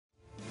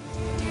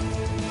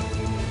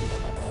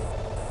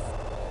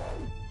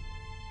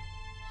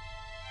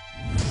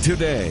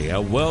Today,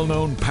 a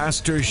well-known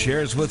pastor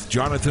shares with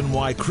Jonathan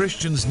why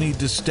Christians need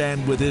to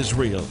stand with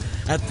Israel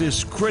at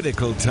this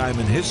critical time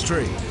in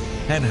history,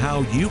 and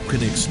how you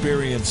can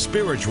experience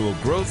spiritual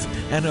growth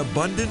and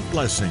abundant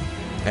blessing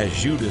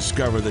as you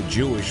discover the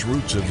Jewish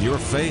roots of your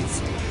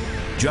faith.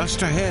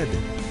 Just ahead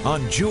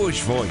on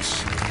Jewish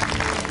Voice.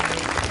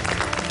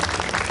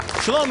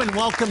 Shalom and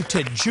welcome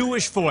to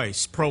Jewish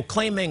Voice,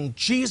 proclaiming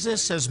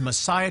Jesus as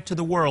Messiah to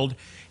the world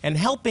and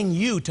helping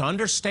you to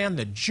understand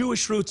the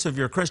Jewish roots of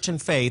your Christian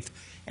faith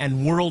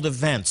and world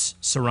events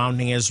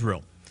surrounding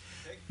Israel.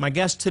 My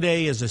guest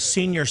today is a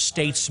senior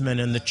statesman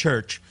in the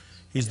church.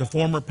 He's the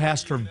former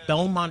pastor of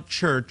Belmont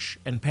Church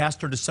and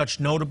pastor to such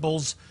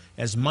notables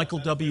as Michael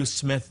W.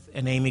 Smith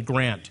and Amy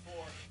Grant.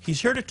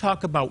 He's here to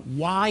talk about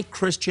why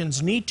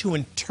Christians need to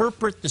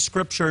interpret the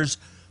Scriptures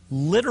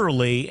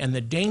literally and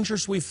the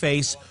dangers we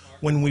face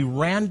when we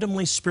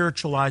randomly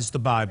spiritualize the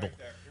Bible.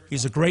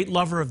 He's a great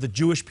lover of the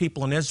Jewish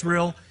people in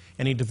Israel,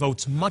 and he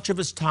devotes much of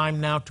his time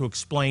now to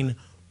explain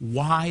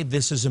why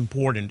this is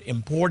important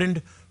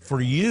for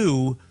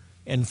you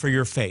and for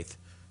your faith.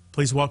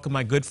 Please welcome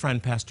my good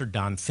friend, Pastor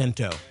Don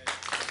Finto. Don,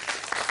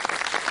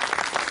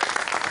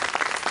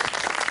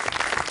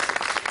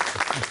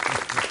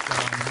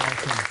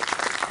 welcome.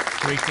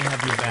 Great to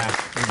have you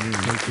back.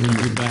 Great to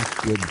have you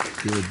back.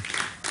 Good.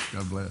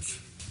 God bless.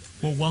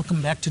 Well,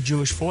 welcome back to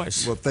Jewish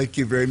Voice. Well, thank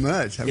you very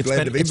much. I'm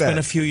glad to be back. It's been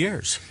a few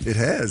years. It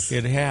has.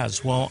 It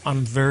has. Well, I'm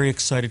very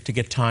excited to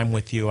get time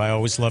with you. I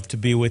always love to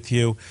be with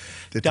you.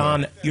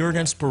 Don, you're an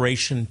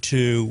inspiration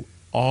to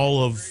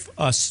all of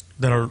us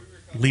that are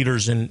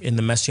leaders in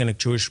the Messianic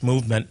Jewish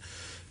movement,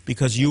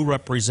 because you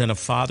represent a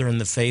father in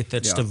the faith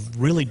that's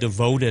really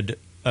devoted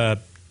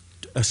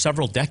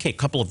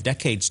couple of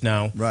decades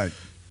now,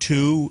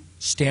 to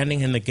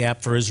standing in the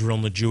gap for Israel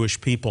and the Jewish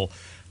people.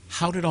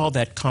 How did all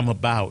that come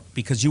about?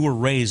 Because you were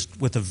raised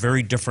with a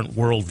very different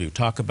worldview.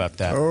 Talk about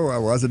that. Oh, I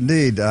was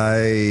indeed.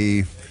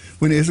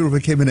 When Israel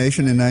became a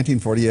nation in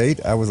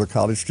 1948, I was a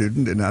college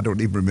student, and I don't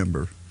even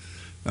remember.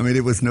 I mean,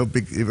 it was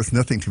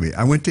nothing to me.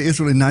 I went to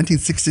Israel in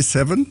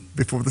 1967,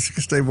 before the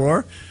Six-Day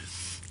War.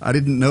 I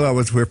didn't know I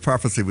was where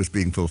prophecy was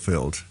being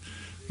fulfilled.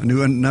 I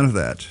knew none of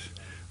that.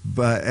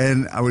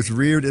 And I was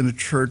reared in a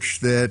church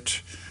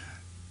that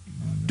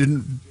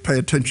didn't pay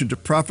attention to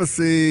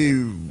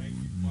prophecy,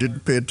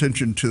 didn't pay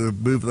attention to the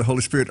move of the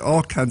Holy Spirit,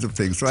 all kinds of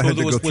things. So I had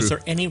to go through. Was there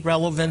any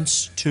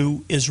relevance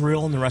to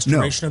Israel and the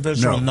restoration of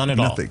Israel? No, none at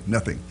all?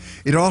 Nothing.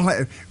 It all,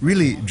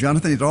 really,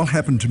 Jonathan, it all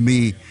happened to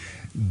me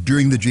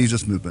during the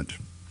Jesus movement.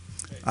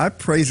 I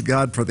praise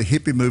God for the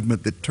hippie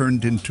movement that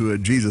turned into a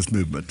Jesus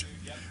movement,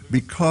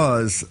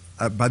 because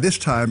by this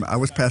time I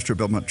was pastor of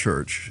Belmont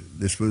Church.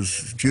 This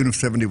was June of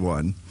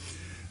 '71.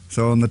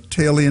 So on the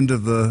tail end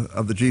of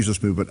the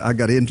Jesus movement, I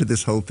got into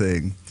this whole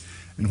thing.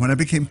 And when I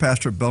became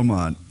pastor of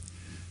Belmont,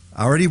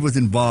 I already was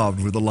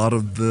involved with a lot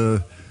of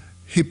the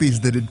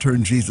hippies that had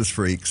turned Jesus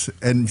freaks,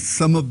 and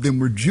some of them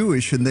were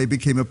Jewish, and they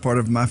became a part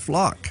of my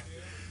flock.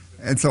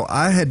 And so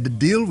I had to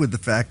deal with the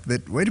fact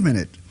that, wait a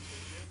minute,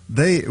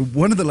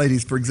 one of the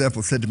ladies, for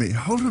example, said to me,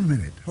 hold on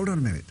a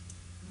minute.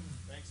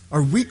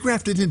 Are we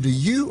grafted into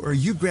you, or are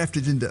you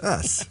grafted into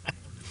us?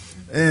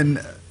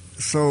 And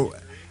so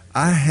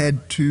I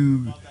had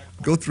to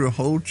go through a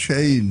whole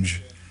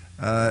change.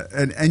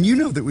 And you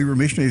know that we were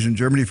missionaries in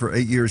Germany for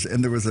 8 years,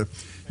 and there was a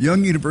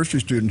young university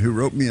student who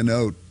wrote me a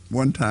note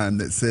one time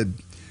that said,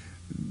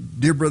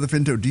 "Dear Brother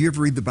Finto, do you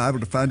ever read the Bible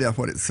to find out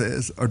what it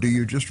says, or do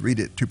you just read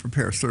it to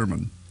prepare a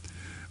sermon?"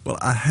 Well,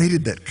 I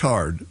hated that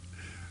card,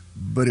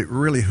 but it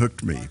really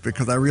hooked me,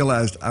 because I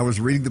realized I was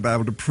reading the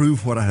Bible to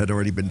prove what I had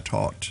already been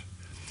taught.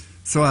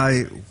 So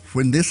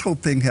when this whole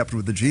thing happened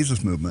with the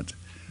Jesus movement,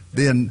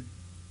 then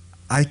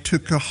I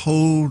took a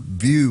whole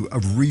view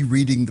of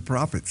rereading the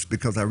prophets,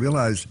 because I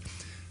realized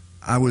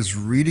I was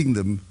reading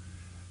them.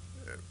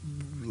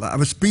 I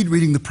was speed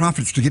reading the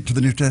prophets to get to the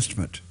New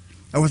Testament.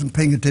 I wasn't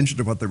paying attention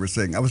to what they were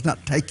saying. I was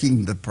not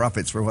taking the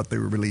prophets for what they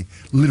were really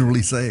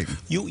literally saying.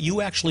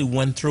 You actually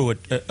went through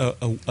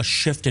a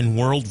shift in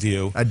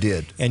worldview. I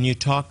did. And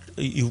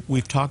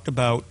we've talked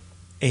about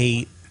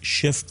a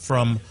shift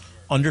from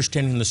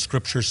understanding the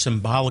Scripture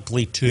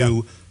symbolically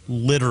to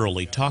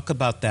literally. Talk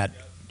about that.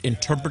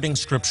 Interpreting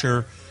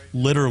Scripture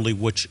literally,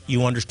 which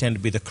you understand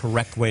to be the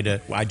correct way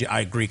to. I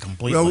agree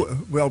completely.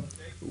 Well,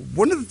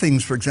 one of the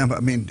things, for example, I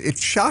mean,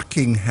 it's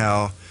shocking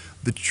how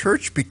the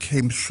church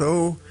became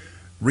so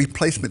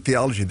replacement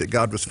theology that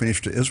God was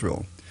finished to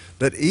Israel,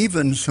 that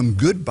even some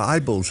good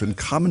Bibles and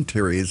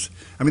commentaries.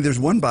 I mean, there's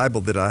one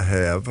Bible that I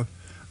have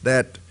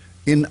that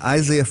in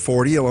Isaiah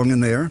 40, along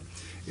in there,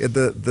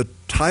 the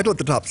title at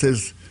the top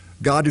says,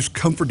 "God is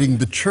comforting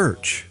the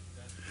church."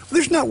 Well,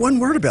 there's not one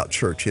word about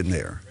church in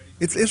there.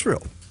 It's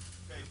Israel.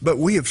 But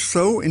we have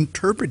so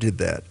interpreted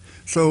that.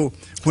 So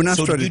when I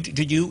started...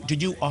 Did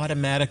you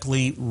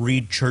automatically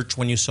read church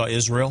when you saw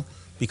Israel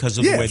because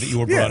of the way that you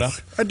were brought up?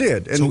 I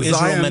did. And so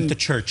Israel meant the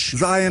church.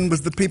 Zion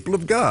was the people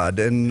of God.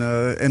 And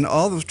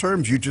all those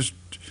terms,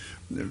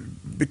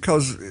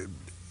 because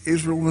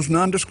Israel was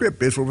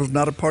nondescript. Israel was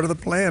not a part of the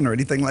plan or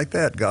anything like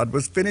that. God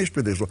was finished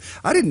with Israel.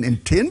 I didn't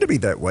intend to be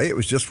that way. It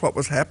was just what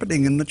was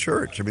happening in the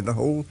church. I mean, the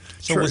whole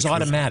So church it was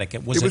automatic.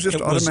 It was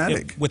just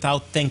automatic.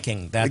 without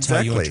thinking. That's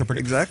Exactly, how you interpret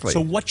it. exactly.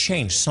 So what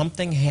changed?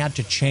 Something had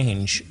to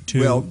change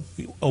to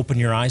open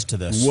your eyes to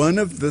this. One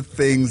of the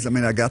things, I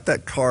mean, I got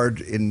that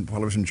card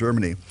while I was in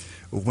Germany.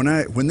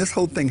 When this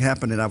whole thing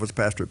happened and I was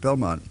pastor at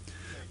Belmont,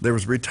 there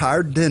was a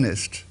retired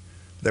dentist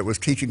that was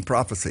teaching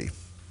prophecy.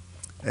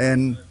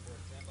 And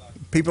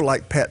people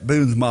like Pat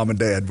Boone's mom and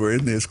dad were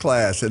in this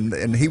class,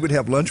 and he would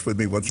have lunch with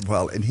me once in a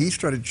while, and he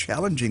started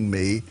challenging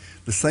me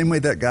the same way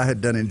that guy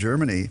had done in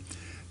Germany.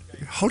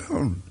 Hold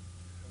on,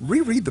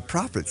 reread the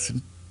prophets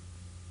and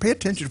pay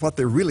attention to what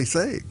they're really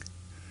saying.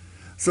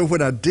 So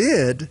when I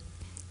did,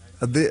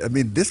 I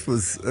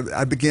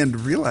began to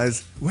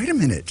realize, wait a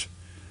minute.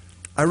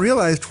 I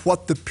realized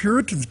what the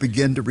Puritans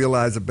began to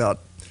realize about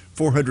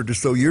 400 or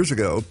so years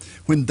ago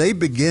when they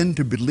began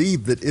to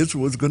believe that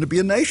Israel was going to be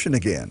a nation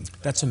again.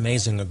 That's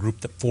amazing, a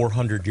group that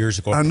 400 years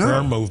ago, I a know.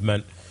 prayer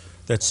movement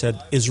that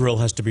said Israel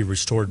has to be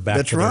restored back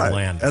That's to right. their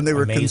land. And they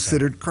were Amazing.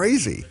 considered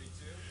crazy.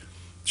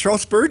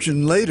 Charles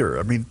Spurgeon later,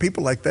 I mean,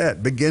 people like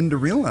that began to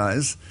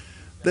realize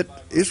that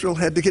Israel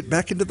had to get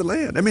back into the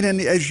land. I mean, and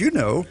as you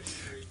know,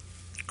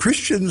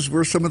 Christians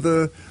were some of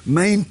the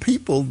main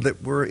people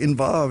that were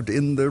involved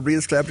in the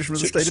reestablishment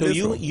of the state of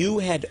Israel.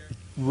 So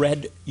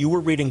you were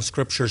reading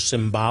Scripture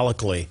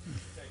symbolically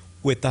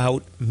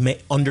without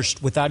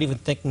even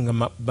thinking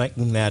about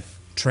making that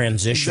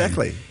transition.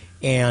 Exactly.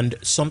 And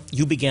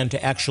you began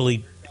to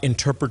actually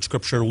interpret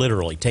Scripture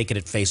literally, take it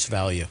at face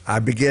value. I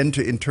began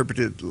to interpret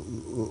it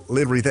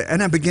literally,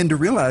 and I began to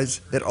realize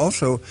that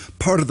also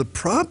part of the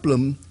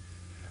problem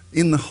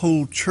in the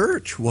whole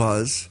church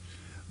was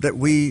that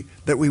we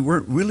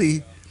weren't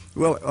really,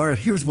 well, all right,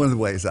 here's one of the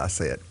ways I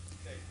say it.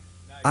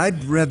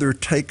 I'd rather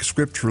take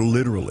Scripture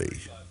literally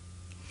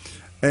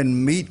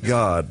and meet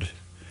God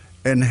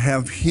and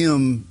have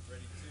Him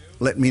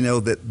let me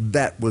know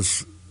that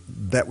was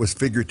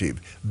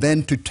figurative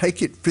than to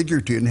take it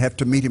figurative and have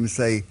to meet Him and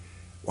say,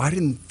 well, I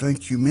didn't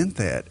think you meant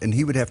that. And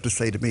He would have to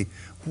say to me,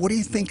 what do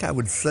you think I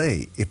would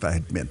say if I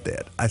had meant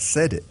that? I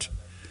said it.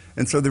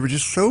 And so there were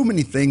just so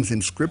many things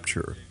in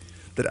Scripture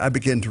that I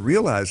began to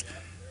realize.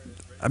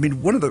 I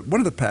mean, one of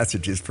the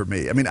passages for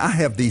me, I mean, I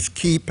have these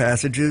key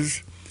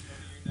passages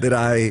that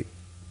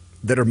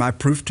are my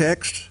proof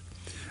text.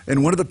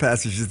 And one of the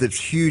passages that's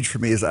huge for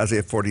me is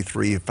Isaiah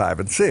 43, 5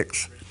 and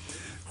 6,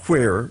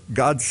 where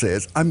God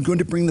says, I'm going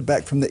to bring them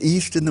back from the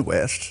east and the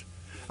west.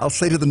 I'll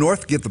say to the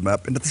north, give them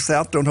up, and to the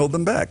south, don't hold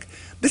them back.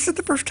 This is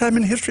the first time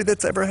in history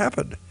that's ever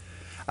happened.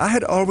 I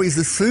had always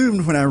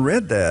assumed when I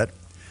read that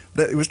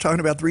it was talking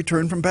about the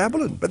return from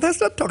Babylon. But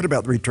that's not talking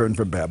about the return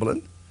from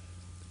Babylon.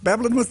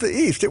 Babylon was the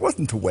east. It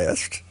wasn't the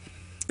west.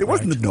 It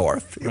wasn't the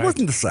north. It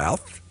wasn't the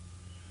south.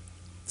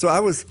 So I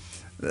was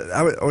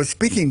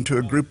speaking to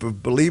a group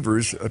of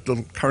believers, a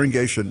little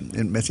congregation,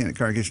 Messianic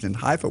congregation in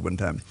Haifa one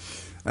time,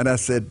 and I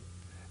said,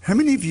 how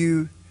many of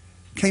you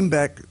came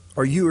back,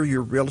 or you or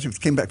your relatives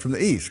came back from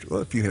the east? Well,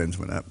 a few hands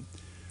went up.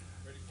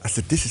 I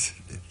said, it's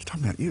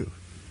talking about you.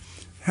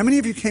 How many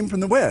of you came from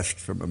the west,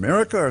 from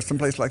America or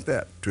someplace like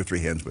that? 2 or 3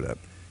 hands went up.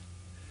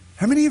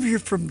 How many of you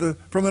from the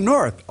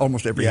north?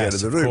 Almost every hand in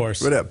the room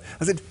went up.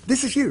 I said,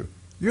 this is you.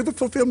 You're the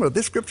fulfillment of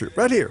this scripture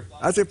right here,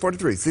 Isaiah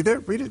 43. See there?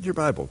 Read it in your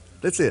Bible.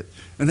 That's it.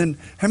 And then,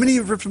 how many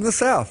of you are from the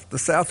south? The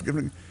south,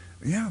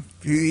 yeah, a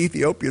few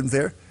Ethiopians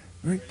there.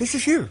 This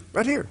is you,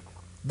 right here.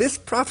 This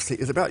prophecy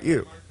is about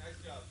you.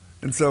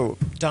 And so,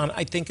 Don,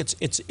 I think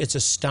it's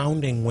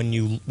astounding when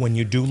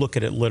you do look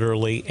at it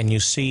literally and you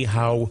see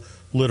how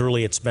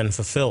literally it's been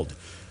fulfilled.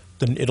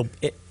 Then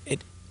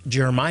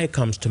Jeremiah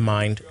comes to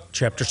mind,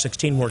 chapter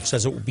 16, where it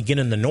says it will begin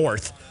in the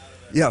north.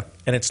 yeah,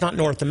 And it's not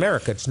North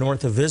America, it's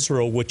north of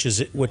Israel, which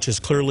is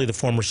clearly the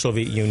former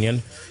Soviet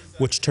Union,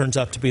 which turns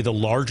out to be the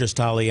largest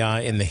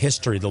aliyah in the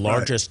history, the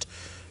largest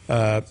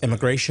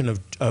immigration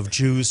of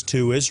Jews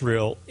to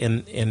Israel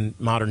in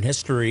modern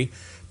history.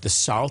 The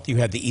south, you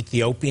had the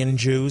Ethiopian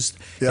Jews.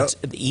 Yep. It's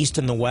the east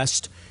and the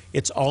west.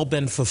 It's all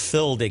been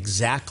fulfilled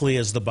exactly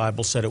as the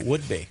Bible said it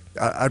would be.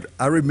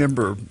 I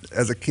remember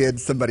as a kid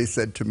somebody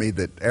said to me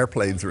that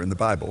airplanes are in the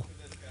Bible.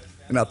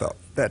 And I thought,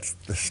 that's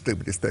the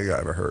stupidest thing I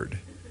ever heard.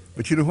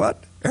 But you know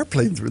what?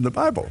 Airplanes are in the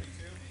Bible.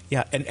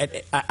 Yeah, and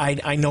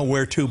I know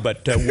where to,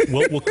 but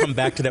we'll come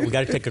back to that. We've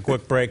got to take a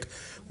quick break.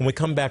 When we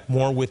come back,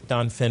 more with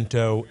Don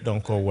Finto.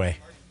 Don't go away.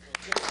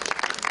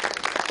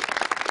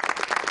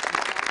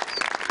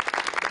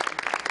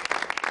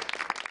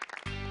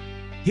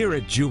 Here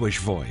at Jewish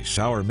Voice,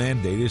 our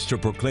mandate is to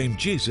proclaim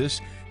Jesus,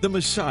 the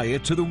Messiah,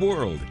 to the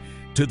world,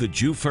 to the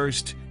Jew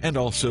first, and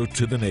also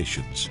to the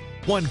nations.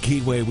 One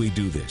key way we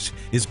do this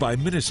is by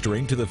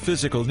ministering to the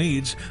physical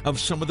needs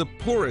of some of the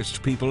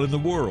poorest people in the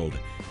world.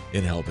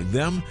 In helping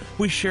them,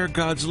 we share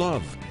God's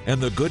love and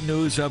the good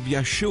news of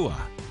Yeshua,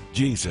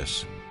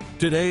 Jesus.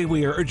 Today,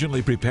 we are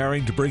urgently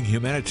preparing to bring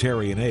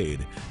humanitarian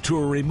aid to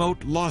a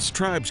remote Lost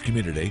Tribes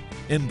community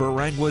in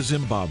Barangwa,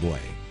 Zimbabwe.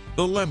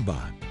 The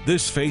Lemba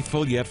This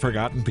faithful yet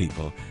forgotten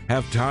people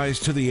have ties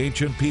to the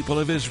ancient people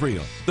of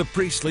Israel, the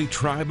priestly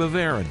tribe of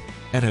Aaron,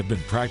 and have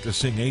been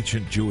practicing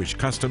ancient Jewish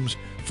customs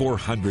for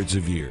hundreds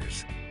of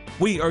years.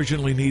 We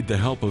urgently need the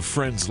help of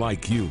friends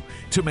like you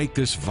to make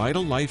this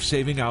vital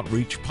life-saving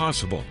outreach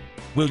possible.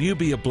 Will you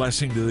be a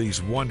blessing to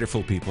these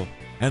wonderful people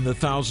and the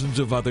thousands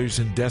of others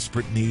in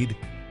desperate need?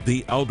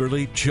 The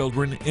elderly,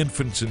 children,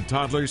 infants, and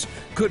toddlers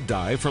could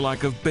die for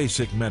lack of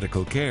basic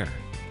medical care.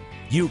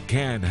 You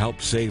can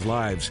help save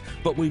lives,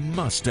 but we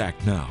must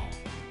act now.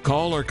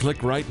 Call or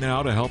click right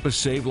now to help us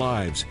save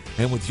lives,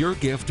 and with your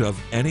gift of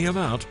any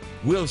amount,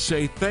 we'll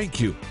say thank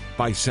you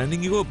by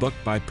sending you a book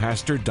by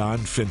Pastor Don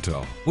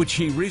Finto, which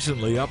he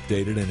recently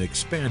updated and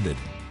expanded.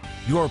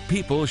 Your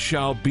people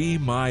shall be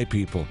my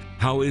people,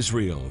 how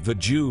Israel, the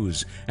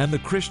Jews, and the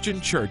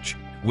Christian church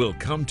will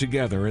come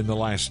together in the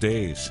last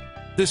days.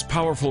 This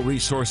powerful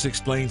resource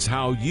explains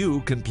how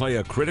you can play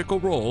a critical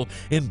role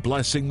in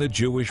blessing the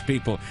Jewish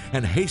people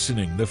and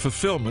hastening the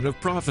fulfillment of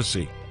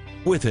prophecy.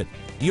 With it,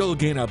 you'll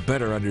gain a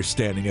better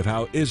understanding of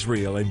how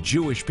Israel and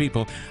Jewish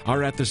people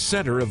are at the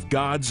center of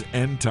God's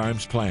end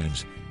times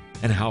plans,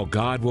 and how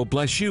God will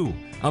bless you,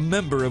 a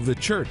member of the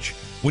church,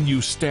 when you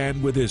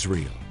stand with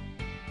Israel.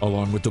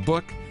 Along with the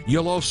book,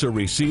 you'll also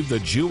receive the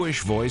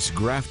Jewish Voice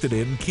grafted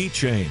in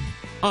keychain.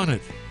 On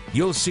it,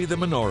 you'll see the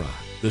menorah,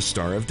 the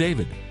Star of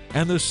David,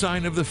 and the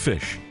sign of the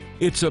fish.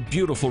 It's a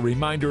beautiful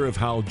reminder of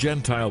how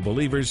Gentile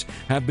believers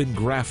have been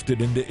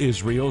grafted into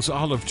Israel's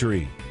olive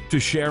tree to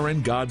share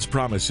in God's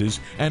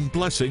promises and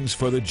blessings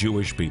for the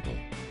Jewish people.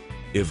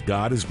 If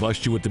God has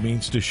blessed you with the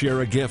means to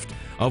share a gift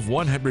of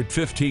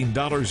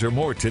 $115 or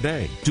more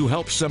today to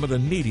help some of the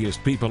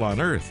neediest people on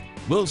earth,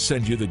 we'll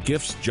send you the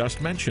gifts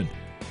just mentioned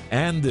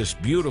and this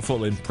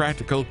beautiful and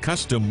practical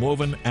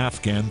custom-woven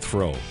Afghan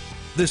throw.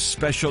 This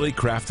specially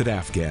crafted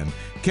Afghan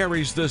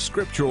carries the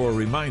scriptural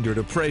reminder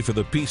to pray for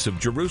the peace of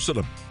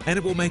Jerusalem, and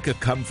it will make a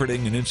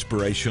comforting and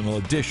inspirational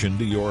addition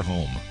to your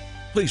home.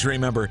 Please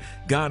remember,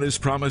 God has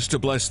promised to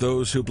bless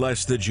those who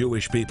bless the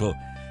Jewish people.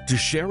 To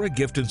share a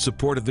gift in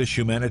support of this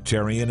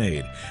humanitarian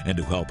aid and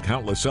to help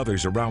countless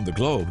others around the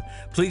globe,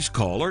 please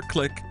call or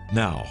click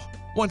now.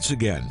 Once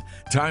again,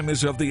 time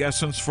is of the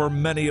essence for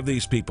many of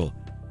these people.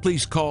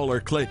 Please call or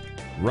click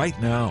right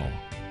now.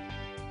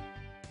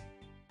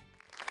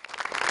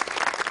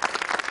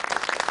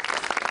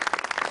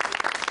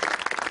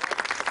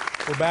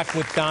 We're back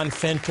with Don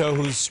Finto,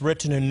 who's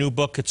written a new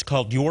book. It's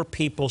called Your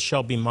People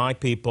Shall Be My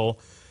People,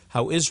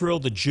 How Israel,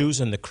 the Jews,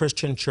 and the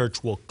Christian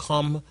Church Will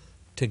Come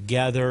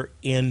Together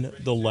in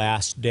the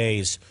Last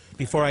Days.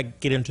 Before I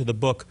get into the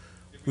book,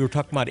 we were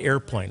talking about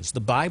airplanes. The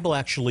Bible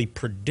actually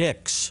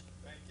predicts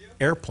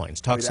airplanes,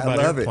 talks about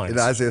airplanes. I love it. In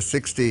Isaiah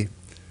 60,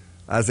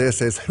 Isaiah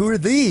says, "Who are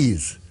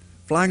these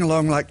flying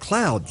along like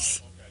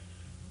clouds,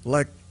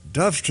 like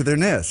doves to their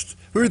nest?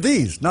 Who are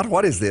these? Not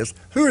what is this?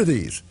 Who are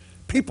these?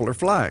 People are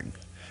flying."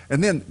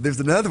 And then there's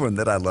another one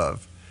that I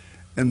love,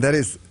 and that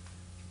is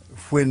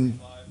when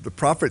the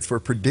prophets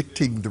were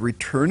predicting the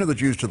return of the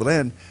Jews to the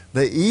land,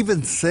 they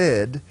even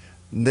said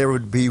there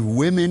would be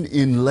women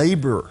in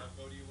labor.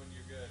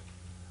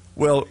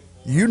 Well,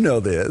 you know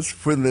this.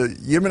 When the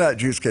Yemenite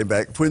Jews came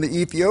back, when the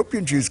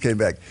Ethiopian Jews came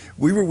back,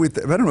 we were with,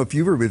 I don't know if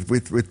you were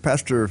with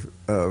Pastor,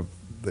 the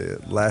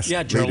last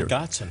leader. Gerald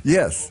Gotson.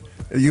 Yes,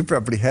 you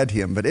probably had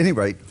him. But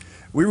anyway,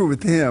 we were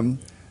with him,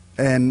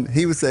 and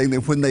he was saying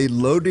that when they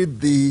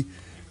loaded the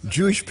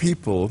Jewish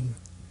people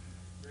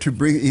to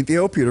bring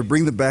Ethiopia, to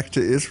bring them back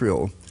to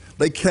Israel,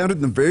 they counted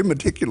them very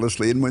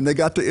meticulously, and when they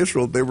got to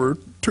Israel, there were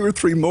 2 or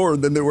 3 more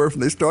than there were when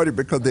they started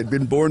because they'd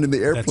been born in the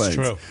airplanes.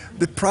 That's true.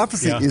 The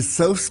prophecy is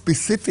so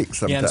specific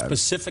sometimes. Yeah, and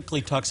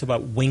specifically talks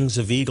about wings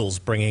of eagles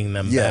bringing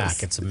them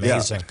back. It's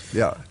amazing.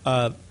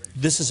 Yeah.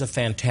 This is a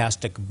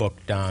fantastic book,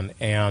 Don,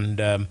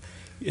 and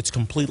it's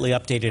completely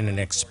updated and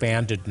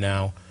expanded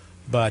now.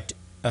 But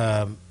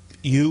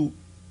you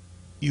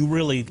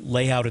really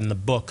lay out in the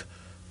book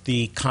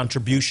the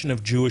contribution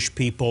of Jewish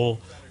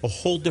people, a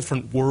whole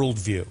different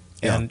worldview.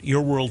 And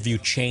your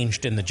worldview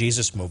changed in the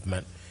Jesus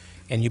movement,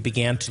 and you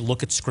began to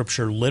look at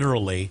Scripture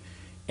literally,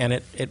 and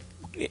it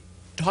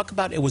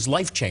was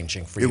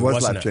life-changing for you,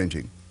 wasn't it? It was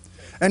life-changing.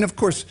 And of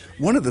course,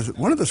 one of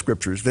the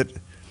Scriptures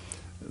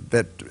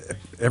that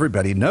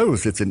everybody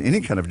knows, it's in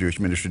any kind of Jewish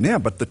ministry now,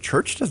 but the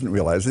church doesn't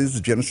realize it,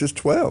 is Genesis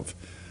 12,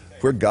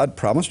 where God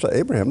promised to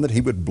Abraham that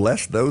he would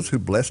bless those who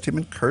blessed him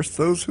and curse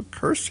those who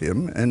cursed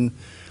him, and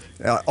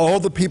all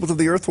the peoples of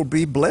the earth will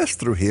be blessed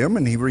through him,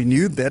 and he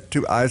renewed that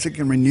to Isaac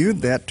and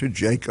renewed that to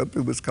Jacob,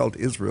 who was called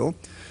Israel.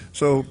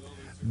 So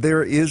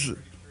there is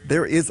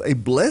a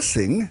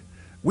blessing.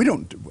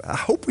 I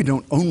hope we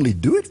don't only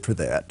do it for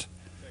that,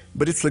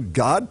 but it's a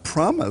God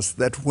promise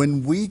that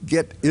when we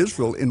get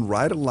Israel in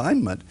right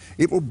alignment,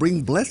 it will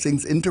bring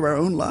blessings into our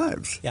own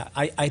lives. Yeah,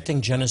 I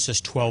think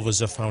Genesis 12 is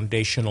a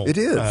foundational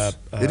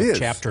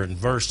chapter and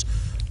verse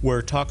where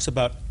it talks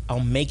about,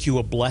 I'll make you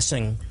a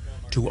blessing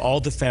to all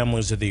the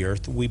families of the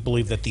earth. We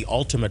believe that the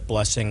ultimate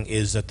blessing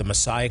is that the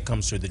Messiah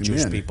comes through the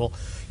Jewish people.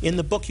 In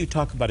the book, you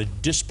talk about a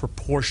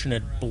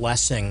disproportionate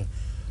blessing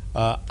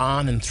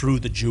on and through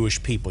the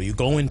Jewish people. You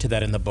go into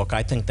that in the book.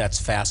 I think that's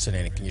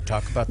fascinating. Can you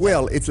talk about that?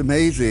 Well, it's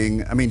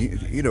amazing. I mean,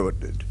 you know,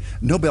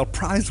 Nobel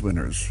Prize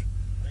winners.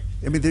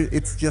 I mean,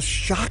 it's just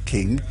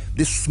shocking,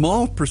 this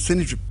small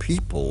percentage of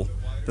people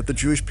that the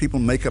Jewish people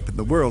make up in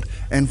the world,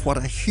 and what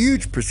a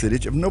huge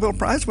percentage of Nobel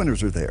Prize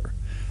winners are there,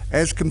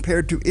 as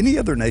compared to any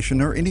other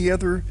nation or any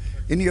other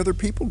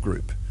people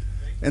group.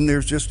 And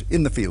there's just,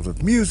 in the field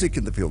of music,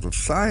 in the field of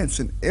science,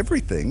 and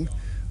everything,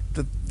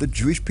 the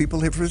Jewish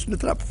people have risen to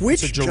the top.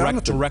 Which, it's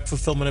a direct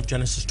fulfillment of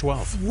Genesis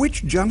 12.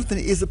 Which, Jonathan,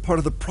 is a part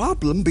of the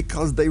problem,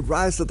 because they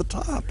rise to the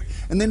top.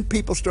 And then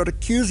people start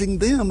accusing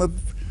them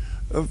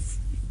of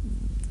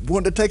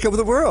wanting to take over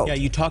the world. Yeah,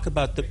 you talk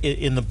about,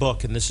 in the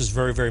book, and this is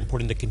very, very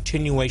important, the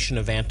continuation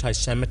of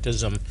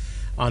anti-Semitism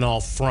on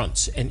all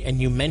fronts.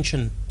 And you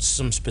mentioned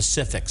some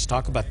specifics.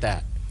 Talk about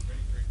that.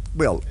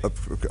 Well,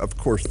 of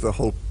course, the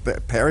whole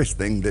Paris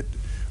thing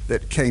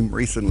that came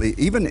recently,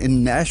 even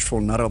in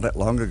Nashville not all that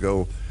long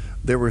ago,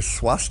 there were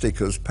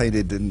swastikas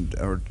painted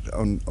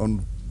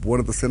on one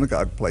of the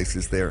synagogue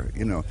places there.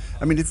 You know,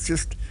 I mean,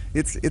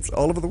 it's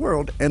all over the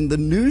world, and the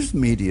news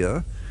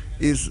media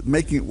is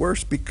making it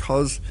worse,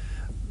 because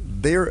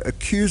they're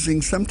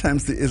accusing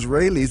sometimes the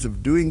Israelis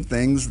of doing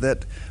things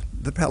that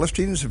the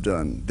Palestinians have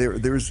done.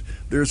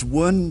 There's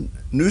one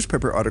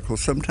newspaper article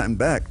sometime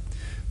back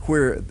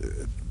where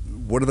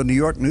one of the New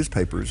York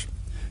newspapers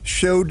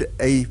showed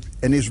an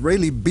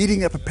Israeli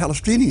beating up a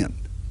Palestinian,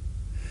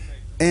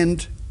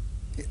 and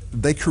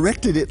they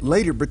corrected it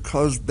later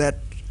because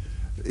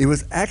it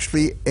was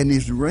actually an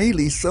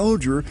Israeli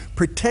soldier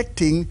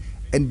protecting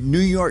a New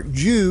York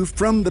Jew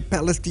from the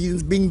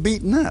Palestinians being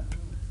beaten up.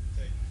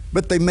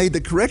 But they made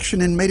the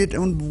correction and made it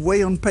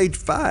way on page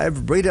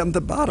 5, way down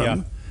the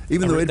bottom,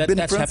 even though it had been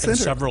front happened center.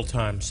 Several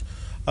times.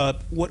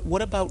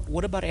 What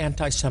about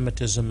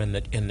anti-Semitism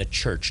in the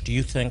church? Do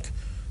you think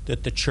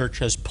that the church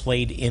has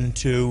played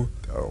into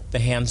the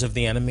hands of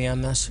the enemy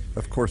on this?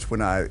 Of course,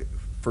 when I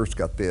first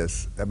got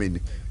this, I mean,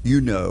 you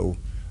know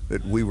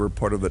that we were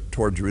part of the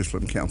Toward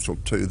Jerusalem Council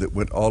too, that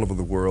went all over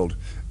the world,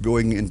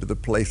 going into the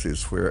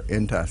places where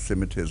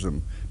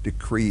anti-Semitism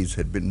decrees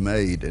had been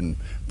made and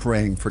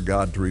praying for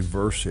God to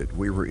reverse it.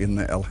 We were in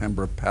the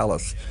Alhambra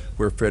Palace,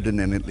 where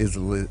Ferdinand and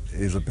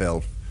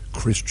Isabel,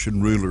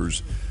 Christian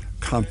rulers,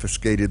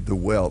 confiscated the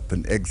wealth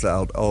and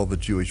exiled all the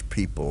Jewish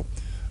people.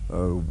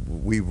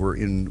 We were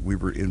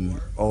in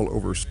all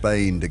over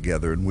Spain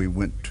together, and we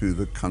went to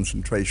the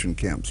concentration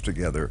camps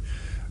together,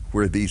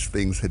 where these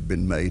things had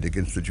been made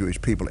against the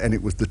Jewish people, and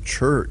it was the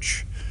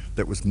church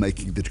that was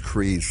making the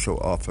decrees so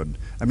often.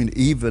 I mean,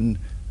 even,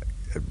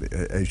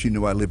 as you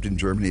know, I lived in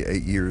Germany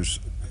 8 years,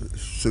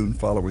 soon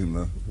following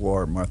the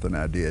war. Martha and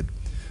I did.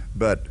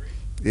 But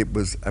it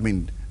was, I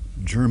mean,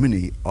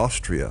 Germany,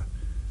 Austria,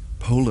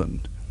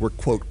 Poland were,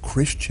 quote,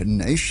 Christian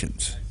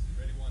nations.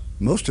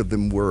 Most of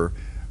them were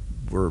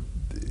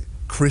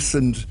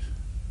christened,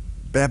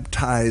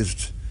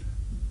 baptized,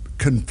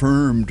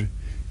 confirmed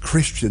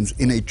Christians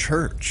in a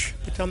church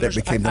that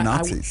became the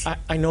Nazis.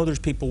 I know there's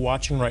people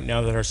watching right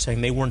now that are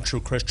saying they weren't true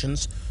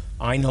Christians.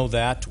 I know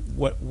that.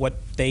 What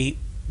they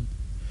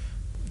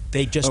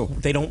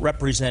don't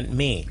represent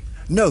me.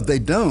 No, they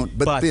don't.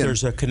 But then,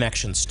 there's a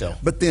connection still.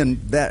 But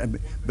then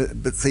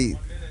but see,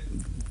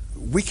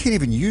 we can't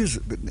even use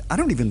it. I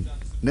don't even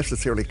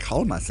necessarily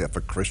call myself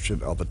a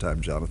Christian all the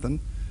time,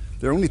 Jonathan.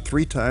 There are only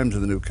 3 times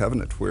in the New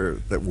Covenant where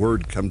that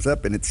word comes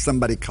up, and it's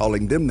somebody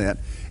calling them that.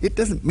 It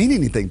doesn't mean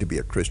anything to be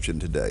a Christian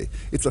today.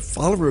 It's a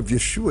follower of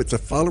Yeshua. It's a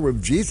follower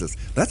of Jesus.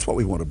 That's what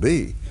we want to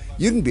be.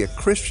 You can be a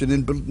Christian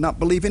and not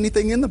believe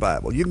anything in the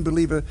Bible. You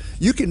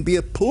can be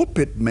a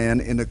pulpit man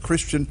in a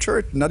Christian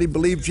church and not even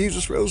believe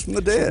Jesus rose from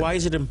the dead. So why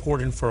is it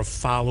important for a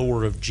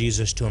follower of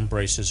Jesus to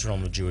embrace Israel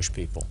and the Jewish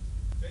people?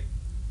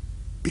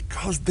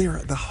 Because they're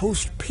the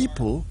host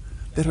people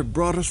that have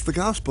brought us the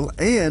gospel.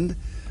 And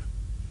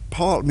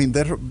Paul, I mean,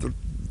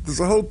 there's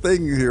a whole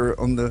thing here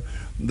on the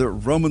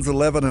Romans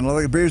 11 and all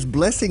that. There's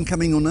blessing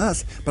coming on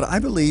us. But I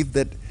believe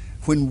that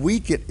when we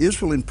get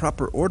Israel in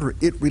proper order,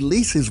 it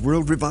releases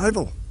world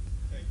revival.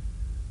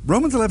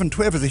 Romans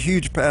 11:12 is a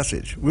huge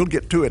passage. We'll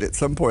get to it at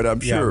some point, I'm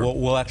sure. Yeah,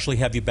 we'll actually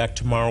have you back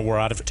tomorrow. We're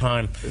out of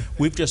time.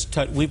 We've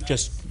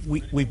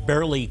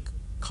barely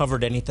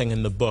covered anything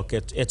in the book.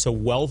 It's a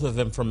wealth of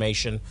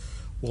information.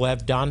 We'll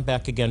have Don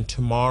back again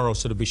tomorrow,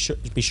 so be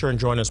sure and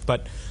join us.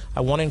 But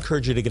I want to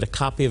encourage you to get a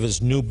copy of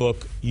his new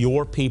book,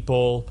 Your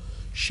People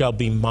Shall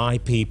Be My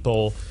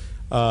People.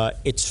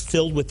 It's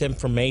filled with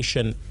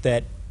information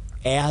that,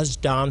 as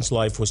Don's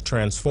life was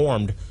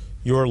transformed,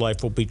 your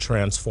life will be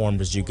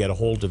transformed as you get a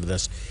hold of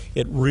this.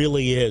 It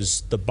really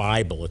is the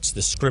Bible. It's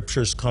the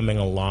Scriptures coming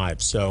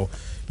alive. So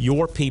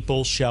your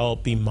people shall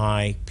be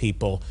my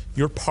people.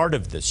 You're part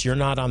of this. You're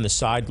not on the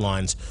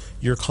sidelines.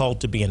 You're called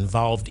to be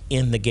involved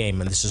in the game,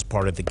 and this is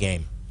part of the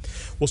game.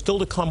 Well, still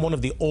to come, one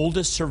of the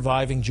oldest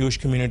surviving Jewish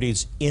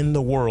communities in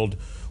the world.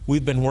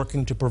 We've been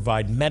working to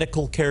provide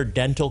medical care,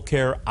 dental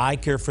care, eye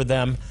care for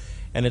them,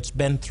 and it's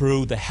been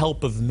through the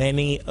help of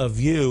many of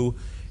you.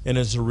 And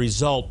as a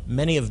result,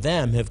 many of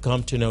them have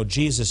come to know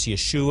Jesus,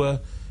 Yeshua,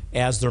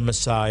 as their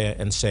Messiah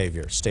and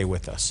Savior. Stay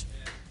with us.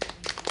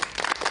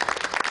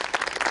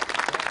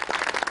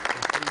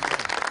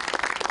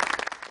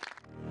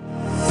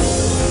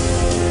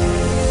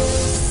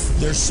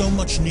 There's so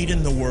much need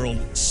in the world,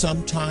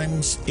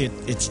 sometimes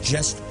it's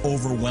just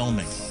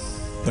overwhelming.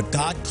 But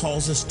God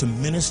calls us to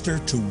minister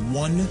to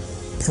one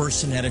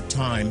person at a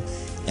time,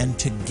 and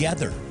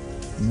together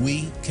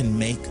we can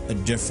make a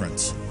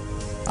difference.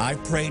 I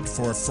prayed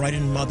for a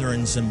frightened mother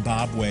in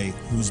Zimbabwe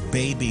whose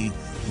baby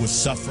was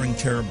suffering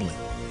terribly.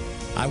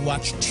 I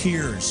watched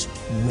tears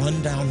run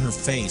down her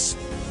face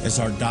as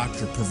our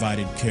doctor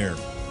provided care.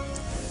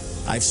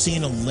 I've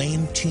seen a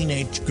lame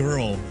teenage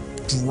girl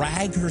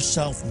drag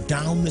herself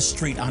down the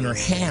street on her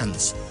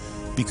hands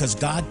because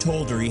God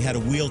told her he had a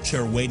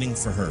wheelchair waiting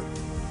for her.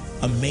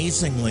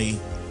 Amazingly,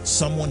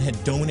 someone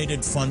had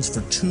donated funds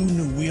for 2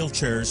 new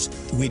wheelchairs.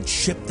 We'd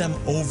shipped them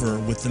over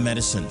with the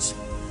medicines.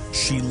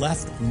 She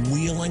left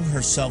wheeling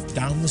herself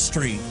down the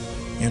street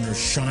in her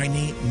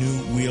shiny new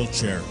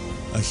wheelchair,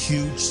 a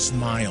huge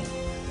smile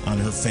on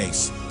her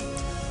face.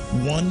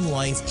 One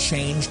life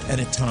changed at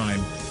a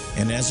time,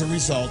 and as a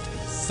result,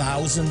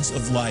 thousands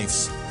of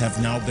lives have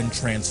now been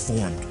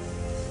transformed.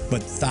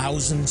 But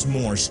thousands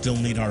more still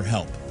need our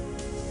help.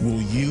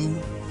 Will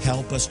you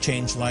help us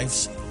change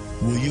lives?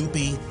 Will you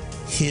be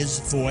His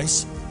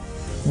voice?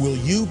 Will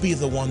you be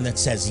the one that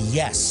says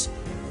yes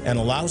and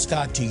allows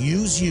God to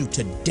use you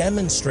to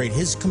demonstrate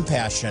His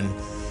compassion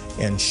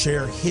and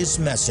share His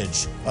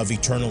message of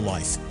eternal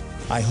life?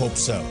 I hope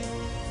so.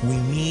 We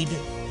need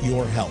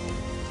your help.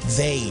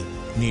 They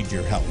need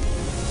your help.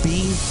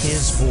 Be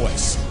His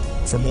voice.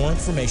 For more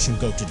information,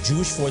 go to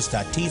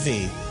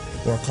jewishvoice.tv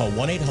or call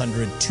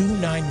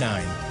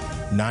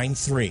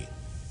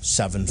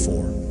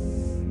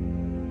 1-800-299-9374.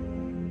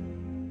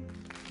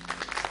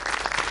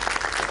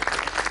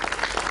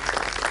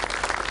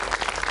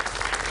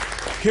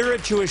 Here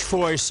at Jewish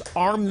Voice,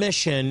 our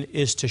mission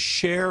is to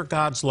share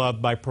God's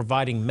love by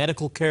providing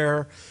medical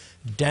care,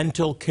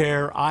 dental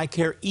care, eye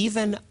care,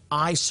 even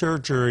eye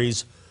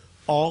surgeries,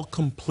 all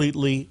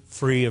completely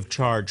free of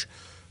charge.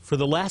 For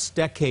the last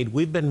decade,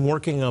 we've been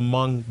working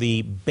among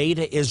the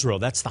Beta Israel,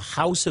 that's the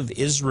House of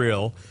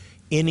Israel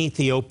in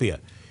Ethiopia.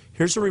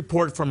 Here's a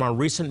report from our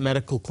recent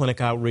medical clinic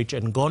outreach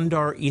in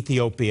Gondar,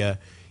 Ethiopia.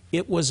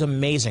 It was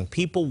amazing.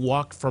 People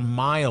walked for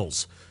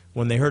miles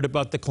when they heard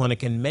about the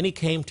clinic, and many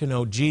came to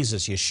know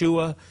Jesus,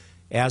 Yeshua,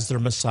 as their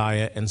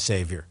Messiah and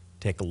Savior.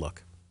 Take a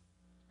look.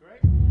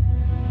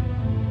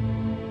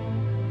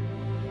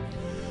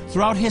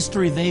 Throughout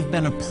history, they've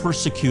been a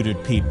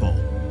persecuted people,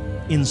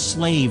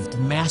 enslaved,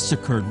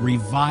 massacred,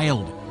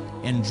 reviled,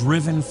 and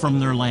driven from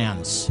their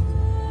lands.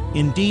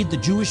 Indeed, the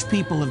Jewish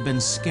people have been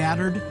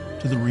scattered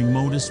to the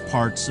remotest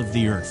parts of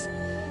the earth.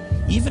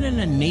 Even in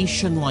a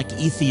nation like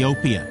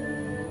Ethiopia,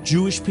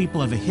 Jewish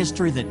people have a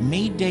history that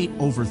may date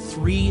over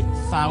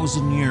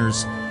 3,000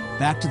 years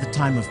back to the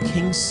time of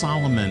King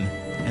Solomon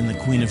and the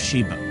Queen of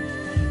Sheba.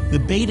 The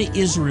Beta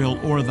Israel,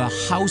 or the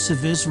House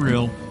of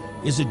Israel,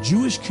 is a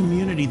Jewish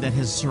community that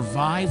has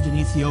survived in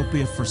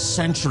Ethiopia for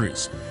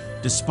centuries,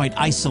 despite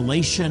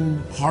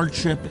isolation,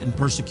 hardship, and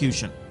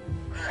persecution.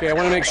 Okay, I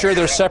want to make sure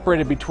they're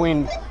separated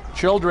between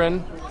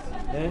children.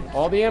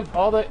 All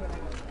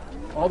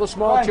the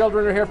small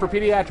children are here for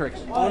pediatrics.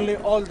 Only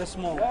all the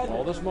small.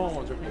 All the small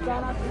ones are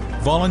pediatrics.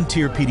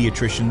 Volunteer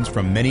pediatricians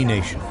from many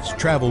nations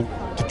travel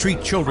to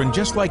treat children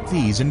just like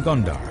these in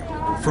Gondar.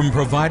 From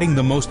providing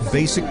the most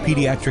basic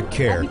pediatric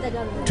care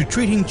to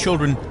treating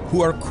children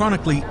who are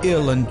chronically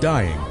ill and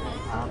dying.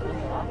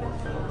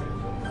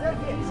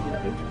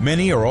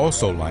 Many are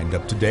also lined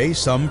up today,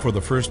 some for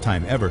the first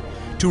time ever,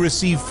 to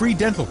receive free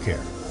dental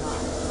care.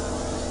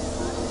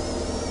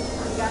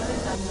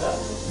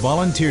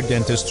 Volunteer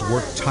dentists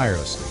work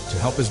tirelessly to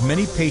help as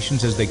many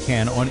patients as they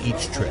can on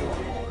each trip.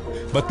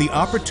 But the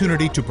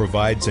opportunity to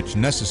provide such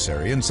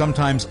necessary and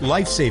sometimes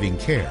life-saving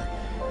care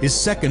is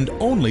second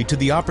only to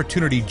the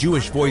opportunity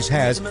Jewish Voice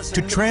has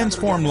to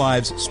transform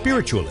lives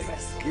spiritually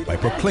by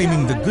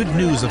proclaiming the good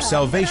news of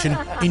salvation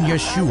in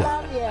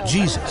Yeshua,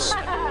 Jesus,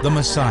 the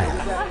Messiah.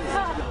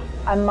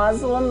 A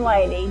Muslim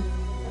lady,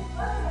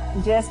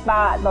 just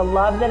by the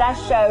love that I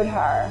showed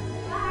her,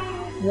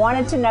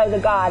 wanted to know the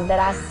God that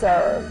I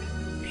served,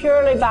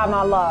 purely by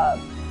my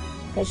love,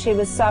 because she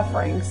was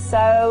suffering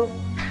so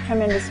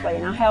tremendously.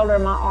 And I held her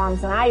in my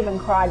arms, and I even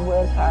cried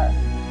with her.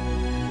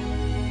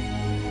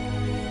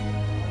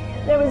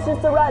 It was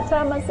just the right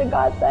time. I said,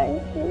 God,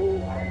 thank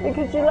you,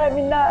 because you let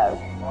me know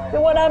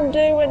that what I'm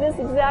doing is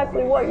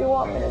exactly what you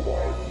want me to do.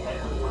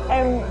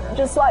 And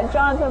just like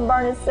Jonathan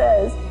Burness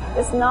says,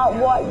 it's not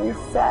what you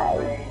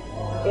say,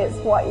 it's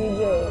what you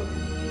do.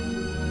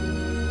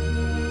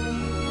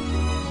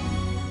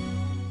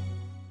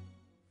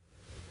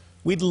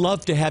 We'd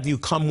love to have you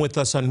come with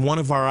us on one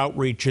of our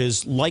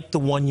outreaches like the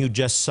one you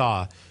just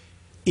saw.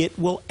 It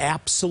will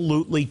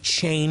absolutely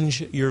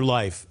change your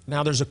life.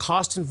 Now, there's a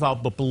cost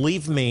involved, but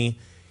believe me,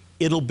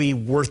 it'll be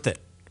worth it.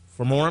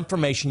 For more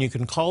information, you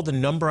can call the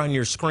number on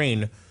your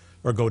screen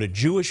or go to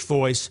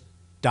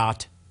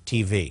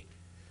jewishvoice.tv.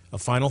 A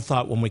final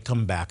thought when we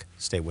come back.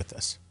 Stay with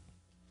us.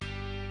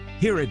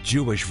 Here at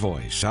Jewish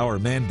Voice, our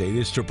mandate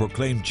is to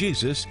proclaim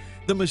Jesus,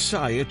 the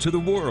Messiah, to the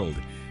world,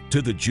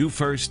 to the Jew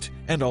first,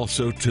 and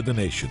also to the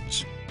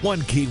nations.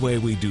 One key way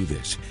we do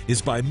this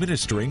is by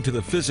ministering to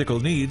the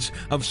physical needs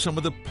of some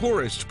of the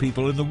poorest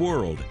people in the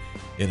world.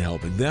 In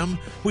helping them,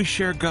 we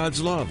share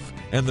God's love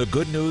and the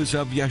good news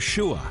of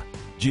Yeshua,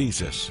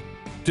 Jesus.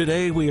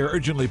 Today, we are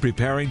urgently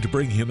preparing to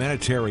bring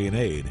humanitarian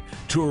aid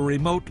to a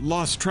remote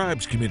Lost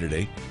Tribes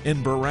community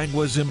in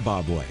Barangwa,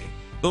 Zimbabwe.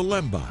 The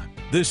Lemba,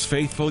 this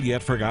faithful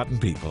yet forgotten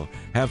people,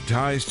 have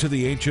ties to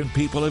the ancient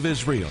people of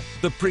Israel,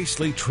 the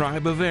priestly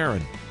tribe of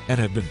Aaron, and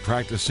have been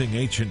practicing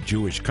ancient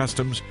Jewish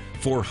customs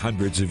for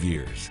hundreds of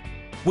years.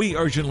 We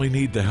urgently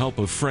need the help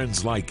of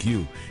friends like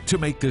you to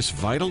make this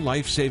vital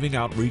life-saving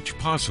outreach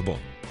possible.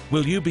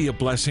 Will you be a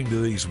blessing to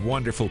these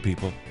wonderful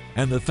people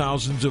and the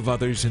thousands of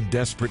others in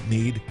desperate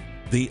need?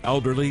 The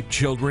elderly,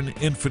 children,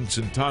 infants,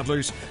 and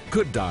toddlers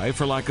could die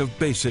for lack of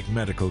basic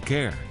medical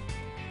care.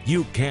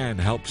 You can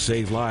help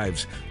save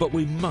lives, but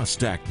we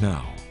must act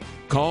now.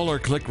 Call or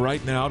click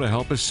right now to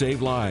help us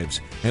save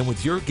lives, and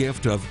with your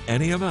gift of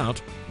any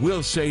amount,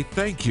 we'll say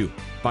thank you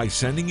by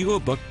sending you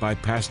a book by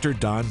Pastor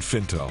Don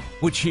Finto,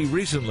 which he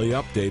recently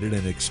updated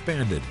and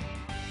expanded.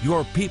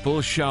 Your people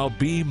shall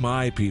be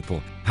my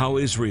people, how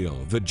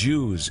Israel, the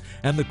Jews,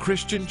 and the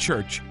Christian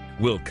church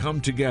will come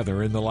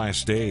together in the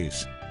last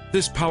days.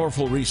 This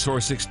powerful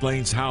resource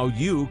explains how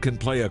you can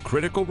play a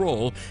critical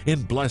role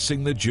in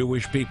blessing the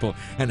Jewish people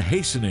and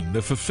hastening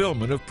the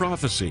fulfillment of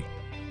prophecy.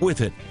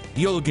 With it,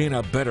 you'll gain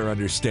a better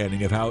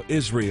understanding of how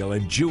Israel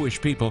and Jewish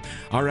people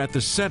are at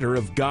the center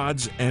of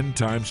God's end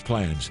times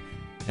plans,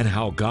 and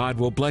how God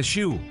will bless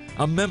you,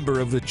 a member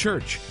of the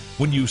church,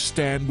 when you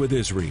stand with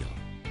Israel.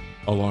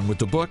 Along with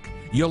the book,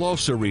 you'll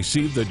also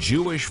receive the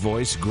Jewish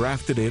Voice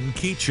grafted in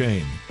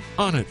keychain.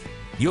 On it,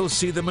 you'll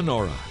see the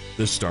menorah,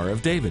 the Star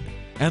of David,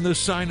 and the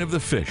sign of the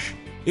fish.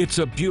 It's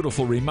a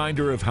beautiful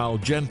reminder of how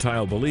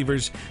Gentile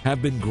believers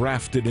have been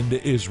grafted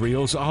into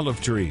Israel's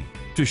olive tree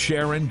to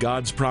share in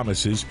God's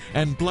promises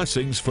and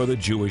blessings for the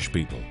Jewish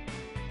people.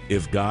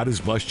 If God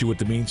has blessed you with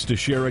the means to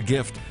share a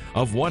gift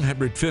of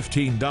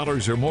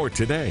 $115 or more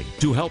today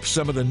to help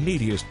some of the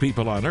neediest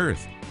people on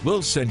earth,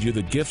 we'll send you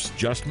the gifts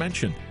just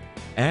mentioned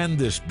and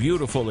this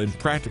beautiful and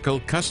practical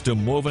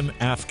custom-woven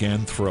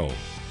Afghan throw.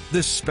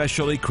 This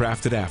specially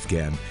crafted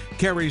Afghan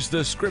carries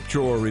the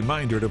scriptural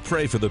reminder to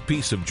pray for the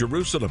peace of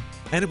Jerusalem,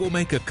 and it will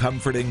make a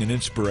comforting and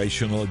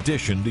inspirational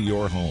addition to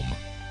your home.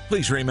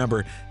 Please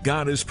remember,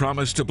 God has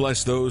promised to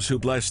bless those who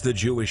bless the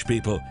Jewish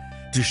people.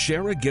 To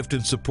share a gift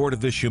in support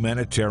of this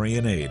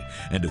humanitarian aid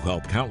and to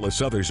help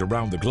countless others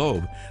around the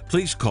globe,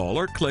 please call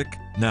or click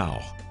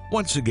now.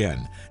 Once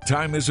again,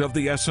 time is of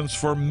the essence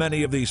for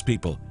many of these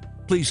people.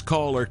 Please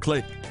call or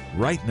click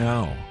right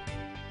now.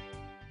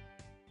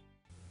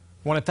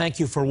 I want to thank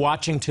you for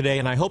watching today,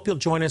 and I hope you'll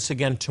join us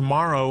again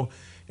tomorrow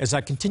as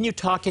I continue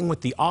talking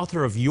with the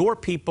author of Your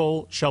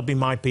People Shall Be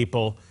My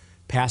People,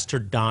 Pastor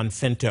Don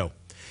Finto.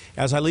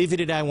 As I leave you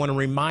today, I want to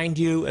remind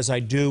you, as I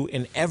do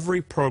in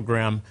every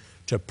program,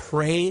 to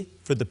pray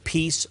for the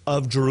peace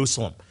of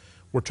Jerusalem.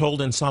 We're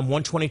told in Psalm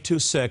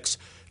 122:6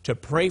 to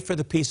pray for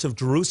the peace of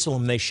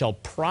Jerusalem. They shall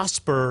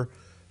prosper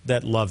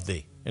that love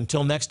thee.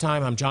 Until next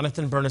time, I'm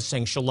Jonathan Bernis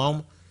saying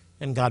shalom,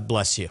 and God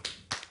bless you.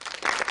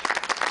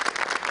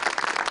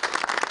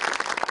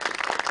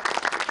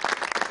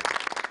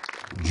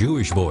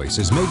 Jewish Voice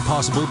is made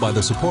possible by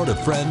the support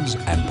of friends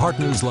and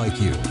partners like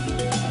you.